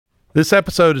This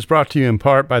episode is brought to you in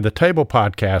part by the Table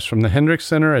Podcast from the Hendricks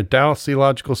Center at Dallas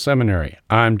Theological Seminary.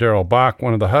 I'm Darrell Bach,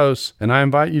 one of the hosts, and I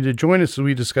invite you to join us as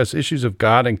we discuss issues of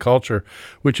God and culture,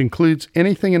 which includes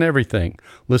anything and everything.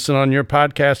 Listen on your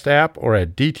podcast app or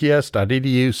at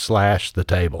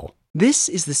dts.edu/thetable. This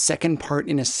is the second part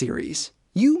in a series.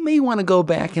 You may want to go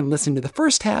back and listen to the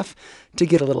first half to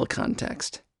get a little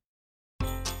context.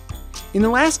 In the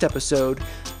last episode,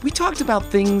 we talked about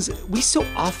things we so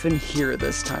often hear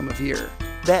this time of year,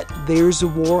 that there's a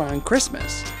war on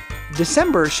Christmas.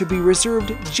 December should be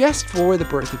reserved just for the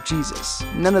birth of Jesus.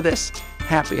 None of this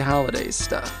happy holidays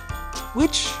stuff,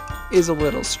 which is a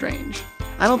little strange.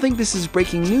 I don't think this is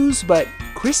breaking news, but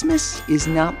Christmas is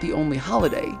not the only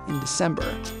holiday in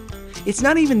December. It's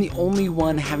not even the only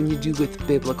one having to do with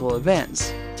biblical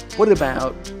events. What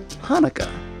about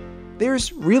Hanukkah?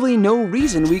 There's really no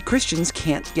reason we Christians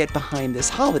can't get behind this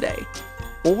holiday.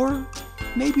 Or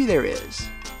maybe there is.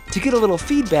 To get a little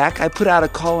feedback, I put out a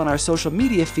call on our social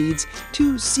media feeds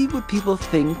to see what people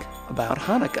think about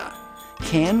Hanukkah.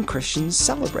 Can Christians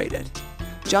celebrate it?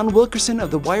 John Wilkerson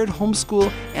of the Wired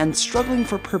Homeschool and Struggling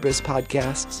for Purpose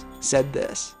podcasts said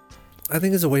this. I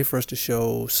think it's a way for us to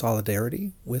show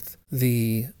solidarity with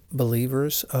the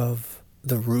believers of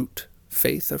the root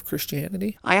faith of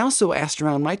Christianity. I also asked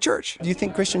around my church. Do you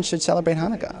think Christians should celebrate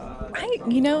Hanukkah?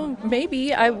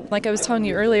 Maybe. Like I was telling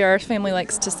you earlier, our family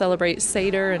likes to celebrate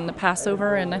Seder and the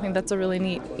Passover, and I think that's a really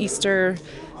neat Easter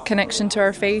connection to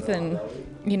our faith. And,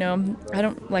 I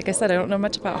don't know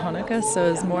much about Hanukkah,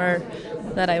 so it's more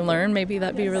that I learn. Maybe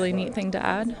that'd be a really neat thing to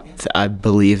add. I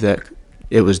believe that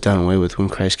it was done away with when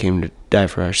Christ came to die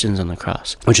for our sins on the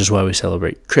cross, which is why we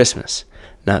celebrate Christmas,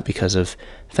 not because of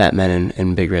fat men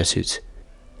in big red suits.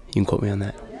 You can quote me on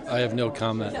that. I have no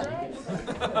comment. How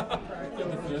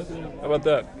about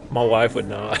that? My wife would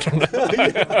know. I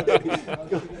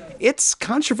don't know. It's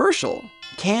controversial.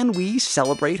 Can we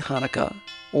celebrate Hanukkah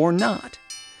or not?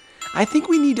 I think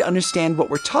we need to understand what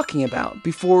we're talking about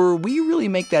before we really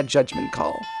make that judgment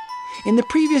call. In the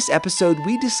previous episode,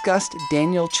 we discussed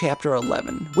Daniel chapter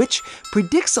 11, which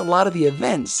predicts a lot of the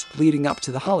events leading up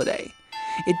to the holiday.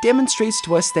 It demonstrates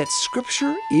to us that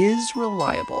Scripture is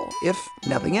reliable, if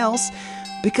nothing else,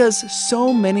 because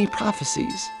so many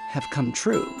prophecies have come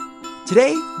true.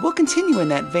 Today, we'll continue in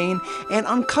that vein and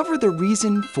uncover the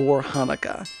reason for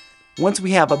Hanukkah. Once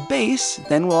we have a base,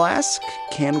 then we'll ask,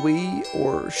 can we,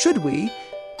 or should we,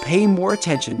 pay more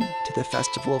attention to the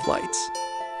Festival of Lights?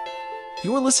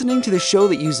 You're listening to the show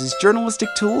that uses journalistic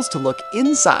tools to look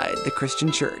inside the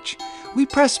Christian church. We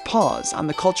press pause on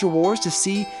the culture wars to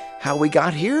see how we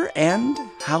got here and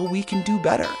how we can do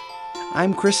better.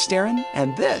 I'm Chris Starron,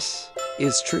 and this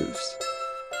is Truths.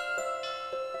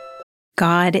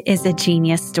 God is a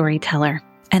genius storyteller,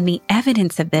 and the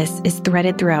evidence of this is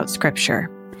threaded throughout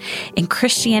Scripture. In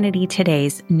Christianity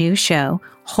Today's new show,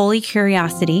 Holy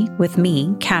Curiosity, with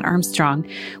me, Kat Armstrong,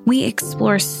 we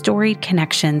explore storied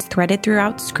connections threaded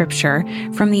throughout Scripture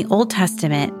from the Old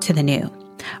Testament to the New.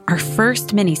 Our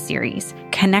first mini-series,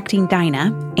 Connecting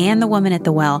Dinah and the Woman at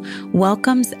the Well,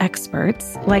 welcomes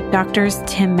experts like Drs.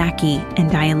 Tim Mackey and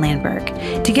Diane Landberg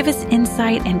to give us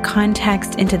insight and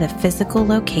context into the physical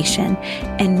location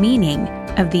and meaning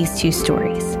of these two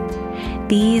stories.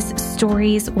 These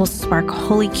stories will spark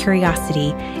holy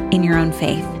curiosity in your own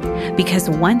faith, because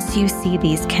once you see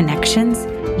these connections,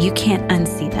 you can't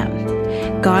unsee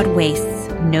them. God wastes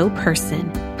no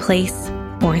person, place,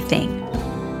 or thing.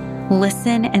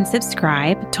 Listen and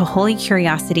subscribe to Holy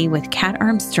Curiosity with Kat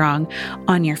Armstrong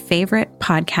on your favorite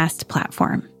podcast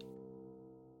platform.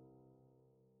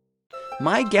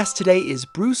 My guest today is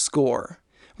Bruce Gore.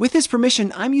 With his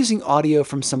permission, I'm using audio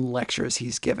from some lectures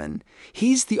he's given.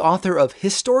 He's the author of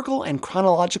Historical and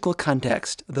Chronological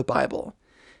Context of the Bible.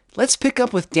 Let's pick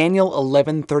up with Daniel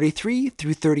 11:33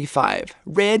 through 35,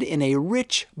 read in a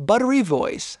rich, buttery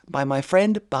voice by my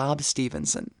friend Bob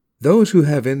Stevenson. Those who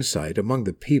have insight among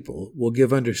the people will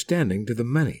give understanding to the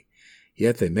many,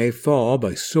 yet they may fall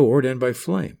by sword and by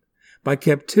flame, by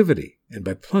captivity and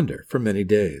by plunder for many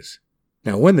days.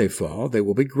 Now when they fall, they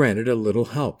will be granted a little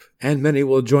help, and many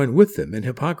will join with them in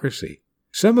hypocrisy.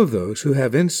 Some of those who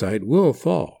have insight will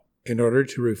fall, in order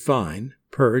to refine,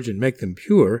 purge, and make them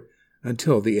pure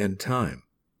until the end time.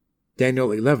 Daniel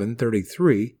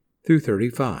 11:33 through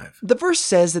 35. The verse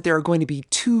says that there are going to be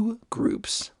two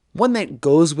groups. One that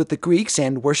goes with the Greeks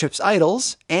and worships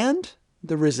idols, and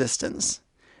the resistance.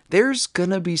 There's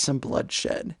gonna be some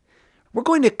bloodshed. We're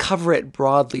going to cover it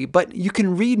broadly, but you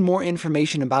can read more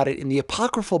information about it in the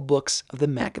apocryphal books of the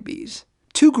Maccabees.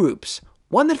 Two groups,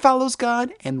 one that follows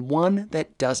God and one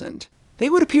that doesn't. They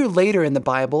would appear later in the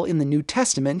Bible in the New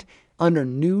Testament, under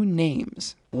new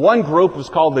names. One group was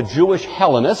called the Jewish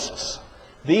Hellenists.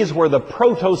 These were the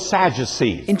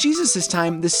proto-Sadducees. In Jesus'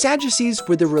 time, the Sadducees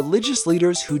were the religious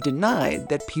leaders who denied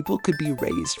that people could be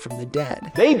raised from the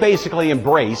dead. They basically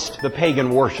embraced the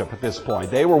pagan worship at this point.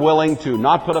 They were willing to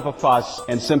not put up a fuss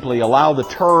and simply allow the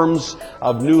terms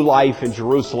of new life in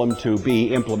Jerusalem to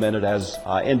be implemented as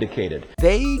indicated.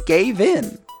 They gave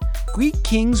in. Greek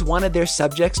kings wanted their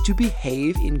subjects to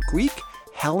behave in Greek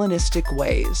Hellenistic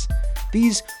ways.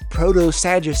 These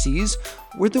proto-Sadducees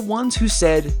were the ones who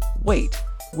said, wait,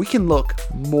 we can look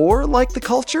more like the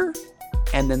culture?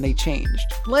 And then they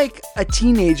changed. Like a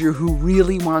teenager who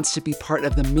really wants to be part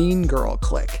of the mean girl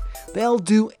clique. They'll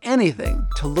do anything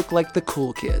to look like the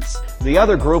cool kids. The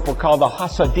other group were called the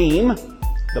Hasidim,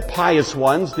 the pious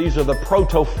ones. These are the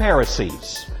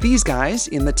proto-Pharisees. These guys,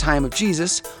 in the time of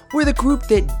Jesus, were the group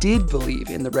that did believe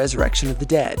in the resurrection of the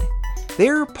dead.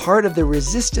 They're part of the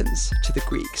resistance to the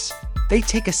Greeks. They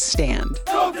take a stand.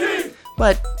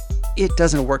 But it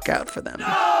doesn't work out for them.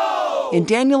 No! In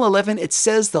Daniel 11, it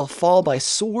says they'll fall by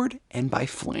sword and by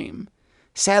flame.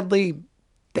 Sadly,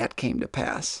 that came to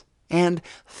pass. And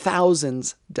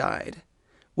thousands died.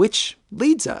 Which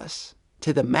leads us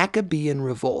to the Maccabean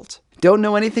Revolt. Don't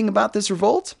know anything about this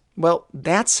revolt? Well,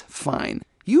 that's fine.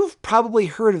 You've probably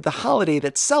heard of the holiday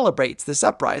that celebrates this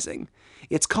uprising.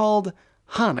 It's called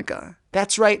Hanukkah.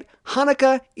 That's right,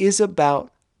 Hanukkah is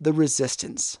about the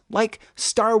resistance, like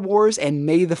Star Wars and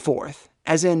May the 4th,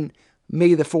 as in,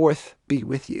 May the 4th be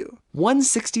with you.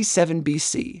 167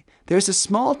 BC, there's a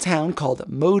small town called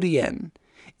Modin.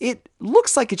 It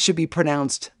looks like it should be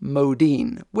pronounced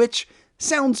Modine, which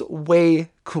sounds way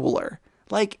cooler,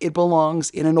 like it belongs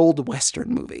in an old Western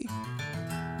movie.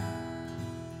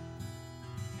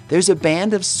 There's a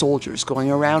band of soldiers going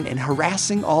around and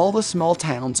harassing all the small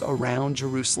towns around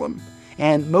Jerusalem,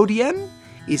 and Modin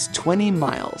is 20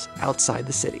 miles outside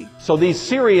the city. So these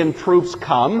Syrian troops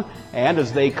come, and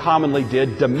as they commonly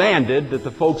did, demanded that the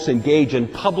folks engage in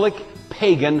public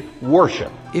pagan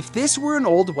worship. If this were an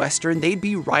old Western, they'd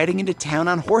be riding into town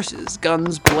on horses,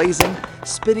 guns blazing,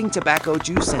 spitting tobacco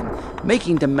juice, and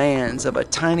making demands of a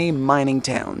tiny mining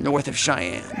town north of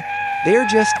Cheyenne. They're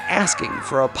just asking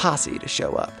for a posse to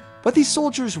show up. What these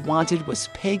soldiers wanted was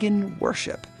pagan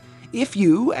worship. If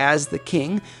you, as the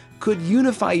king, could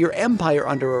unify your empire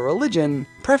under a religion,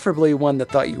 preferably one that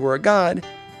thought you were a god,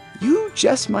 you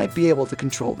just might be able to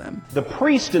control them. The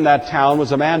priest in that town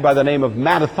was a man by the name of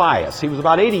Mattathias. He was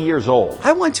about 80 years old.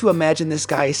 I want to imagine this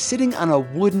guy sitting on a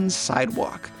wooden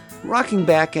sidewalk, rocking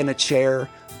back in a chair,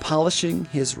 polishing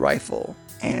his rifle.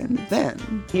 And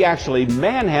then he actually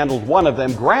manhandled one of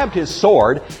them, grabbed his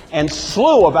sword, and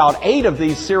slew about 8 of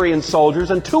these Syrian soldiers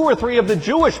and 2 or 3 of the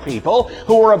Jewish people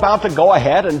who were about to go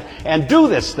ahead and do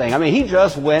this thing. I mean, he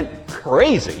just went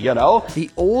crazy, you know.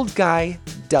 The old guy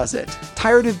does it.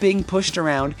 Tired of being pushed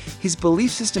around, his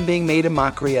belief system being made a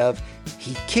mockery of,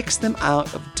 he kicks them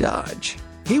out of Dodge.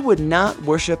 He would not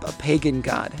worship a pagan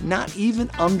god, not even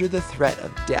under the threat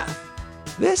of death.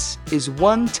 This is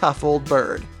one tough old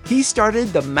bird. He started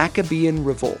the Maccabean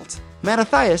Revolt.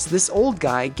 Mattathias, this old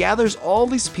guy, gathers all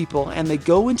these people and they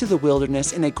go into the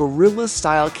wilderness in a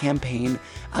guerrilla-style campaign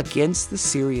against the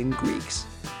Syrian Greeks.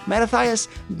 Mattathias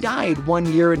died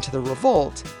 1 year into the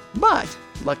revolt, but,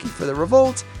 lucky for the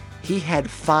revolt, he had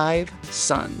 5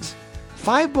 sons.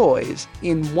 5 boys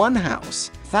in one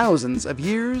house, thousands of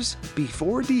years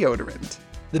before deodorant.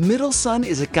 The middle son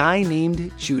is a guy named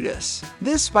Judas.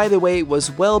 This, by the way,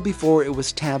 was well before it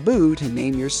was taboo to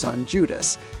name your son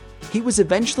Judas. He was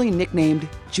eventually nicknamed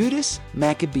Judas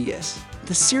Maccabeus.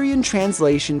 The Syrian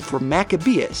translation for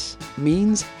Maccabeus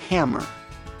means hammer.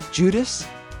 Judas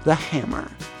the Hammer.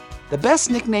 The best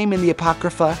nickname in the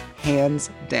Apocrypha, hands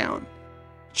down.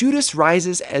 Judas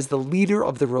rises as the leader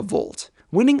of the revolt,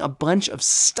 winning a bunch of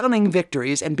stunning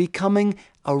victories and becoming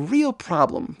a real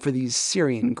problem for these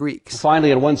Syrian Greeks.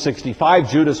 Finally, in 165,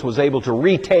 Judas was able to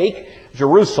retake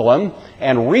Jerusalem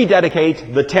and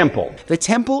rededicate the temple. The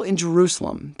temple in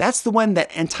Jerusalem, that's the one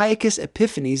that Antiochus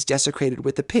Epiphanes desecrated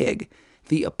with the pig,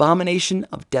 the abomination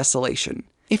of desolation.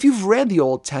 If you've read the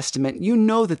Old Testament, you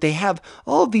know that they have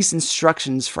all of these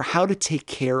instructions for how to take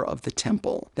care of the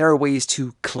temple. There are ways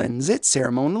to cleanse it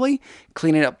ceremonially,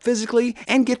 clean it up physically,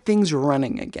 and get things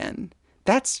running again.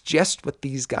 That's just what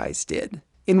these guys did.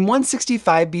 In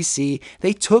 165 BC,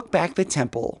 they took back the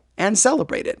temple and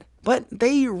celebrated. But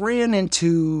they ran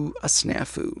into a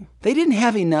snafu. They didn't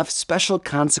have enough special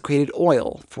consecrated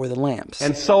oil for the lamps.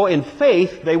 And so in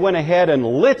faith, they went ahead and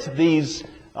lit these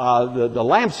the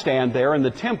lampstand there in the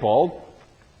temple,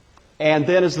 and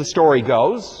then as the story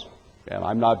goes, and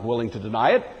I'm not willing to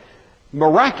deny it,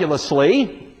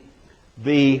 miraculously,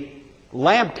 the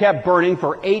lamp kept burning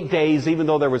for 8 days, even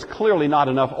though there was clearly not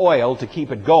enough oil to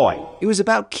keep it going. It was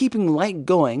about keeping light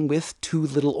going with too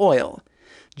little oil.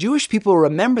 Jewish people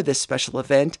remember this special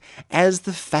event as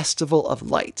the Festival of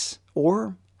Lights,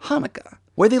 or Hanukkah,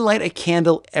 where they light a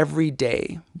candle every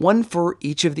day, one for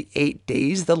each of the 8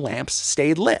 days the lamps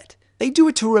stayed lit. They do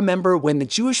it to remember when the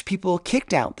Jewish people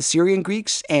kicked out the Syrian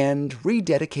Greeks and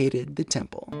rededicated the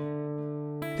temple.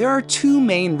 There are two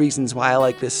main reasons why I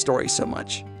like this story so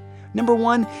much. Number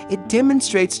one, it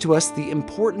demonstrates to us the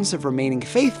importance of remaining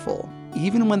faithful,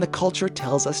 even when the culture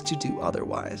tells us to do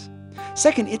otherwise.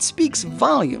 Second, it speaks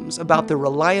volumes about the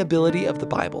reliability of the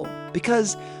Bible,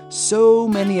 because so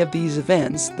many of these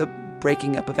events, the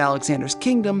breaking up of Alexander's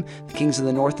kingdom, the kings of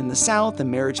the north and the south, the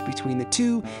marriage between the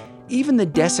two, even the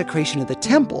desecration of the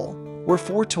temple, were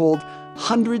foretold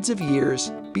hundreds of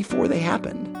years before they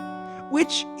happened.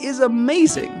 Which is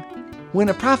amazing. When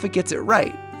a prophet gets it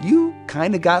right, you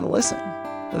kinda gotta listen.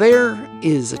 There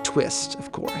is a twist,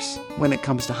 of course, when it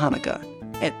comes to Hanukkah,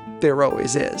 and there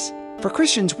always is. For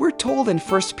Christians, we're told in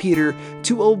 1 Peter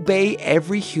to obey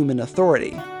every human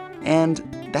authority, and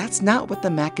that's not what the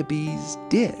Maccabees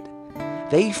did.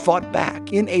 They fought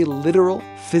back in a literal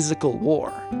physical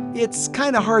war. It's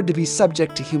kind of hard to be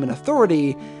subject to human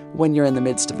authority when you're in the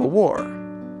midst of a war,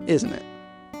 isn't it?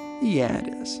 Yeah, it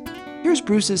is. Here's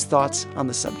Bruce's thoughts on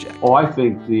the subject. Oh, I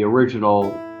think the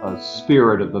original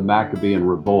spirit of the Maccabean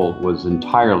revolt was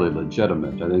entirely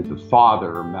legitimate. I think the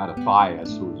father,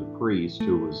 Mattathias, who was a priest,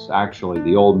 who was actually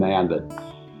the old man that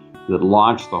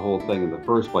launched the whole thing in the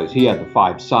first place, he had the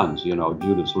 5 sons. You know,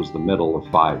 Judas was the middle of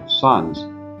 5 sons.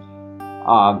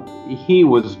 He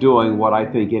was doing what I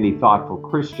think any thoughtful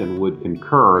Christian would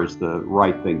concur is the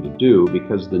right thing to do,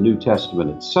 because the New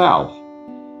Testament itself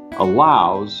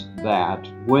allows that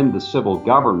when the civil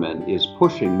government is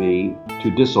pushing me to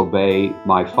disobey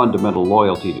my fundamental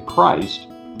loyalty to Christ,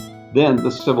 then the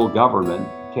civil government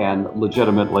can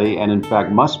legitimately and in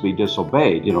fact must be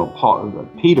disobeyed. You know,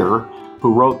 Peter,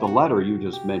 who wrote the letter you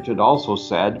just mentioned, also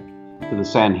said to the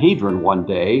Sanhedrin one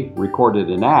day, recorded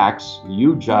in Acts,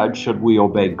 "You judge, should we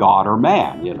obey God or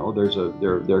man?" You know, there could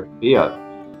be a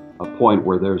point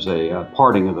where there's a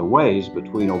parting of the ways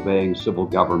between obeying civil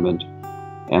government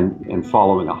and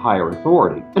following a higher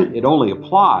authority. It only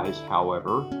applies,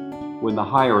 however, when the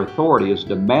higher authority is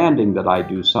demanding that I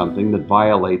do something that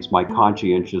violates my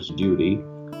conscientious duty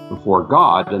before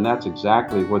God, and that's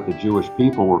exactly what the Jewish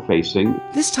people were facing.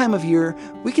 This time of year,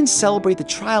 we can celebrate the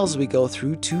trials we go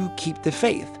through to keep the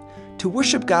faith, to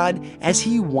worship God as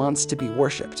He wants to be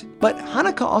worshipped. But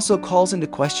Hanukkah also calls into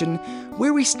question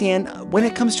where we stand when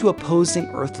it comes to opposing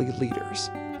earthly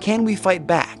leaders. Can we fight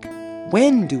back?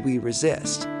 When do we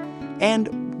resist? And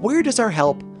where does our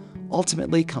help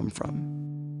ultimately come from?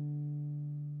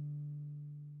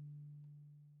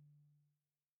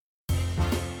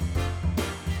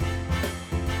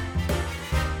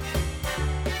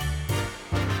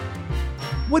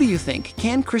 What do you think?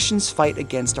 Can Christians fight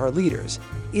against our leaders?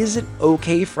 Is it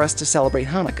okay for us to celebrate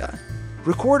Hanukkah?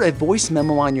 Record a voice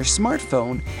memo on your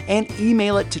smartphone and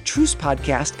email it to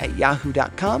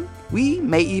trucepodcast@yahoo.com. We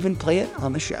may even play it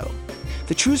on the show.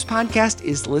 The Truce Podcast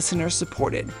is listener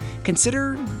supported.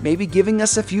 Consider maybe giving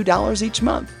us a few dollars each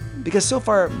month, because so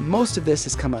far most of this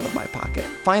has come out of my pocket.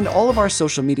 Find all of our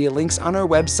social media links on our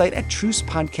website at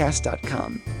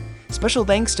trucepodcast.com. Special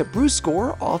thanks to Bruce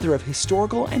Gore, author of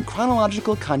Historical and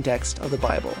Chronological Context of the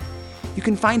Bible. You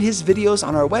can find his videos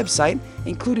on our website,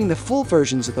 including the full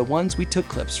versions of the ones we took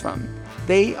clips from.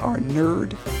 They are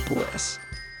nerd bliss.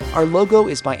 Our logo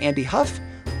is by Andy Huff.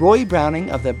 Roy Browning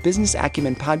of the Business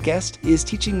Acumen Podcast is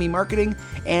teaching me marketing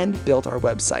and built our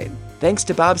website. Thanks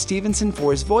to Bob Stevenson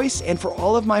for his voice and for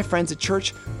all of my friends at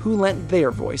church who lent their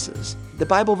voices. The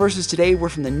Bible verses today were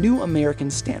from the New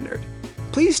American Standard.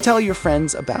 Please tell your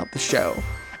friends about the show.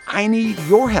 I need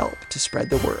your help to spread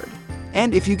the word.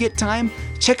 And if you get time,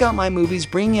 check out my movies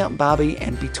Bringing Out Bobby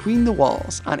and Between the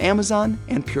Walls on Amazon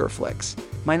and Pureflix.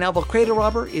 My novel Cradle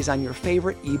Robber is on your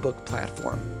favorite ebook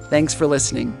platform. Thanks for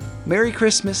listening. Merry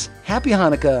Christmas, Happy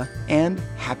Hanukkah, and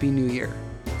Happy New Year.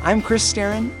 I'm Chris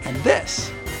Staron, and this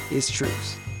is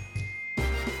Truce.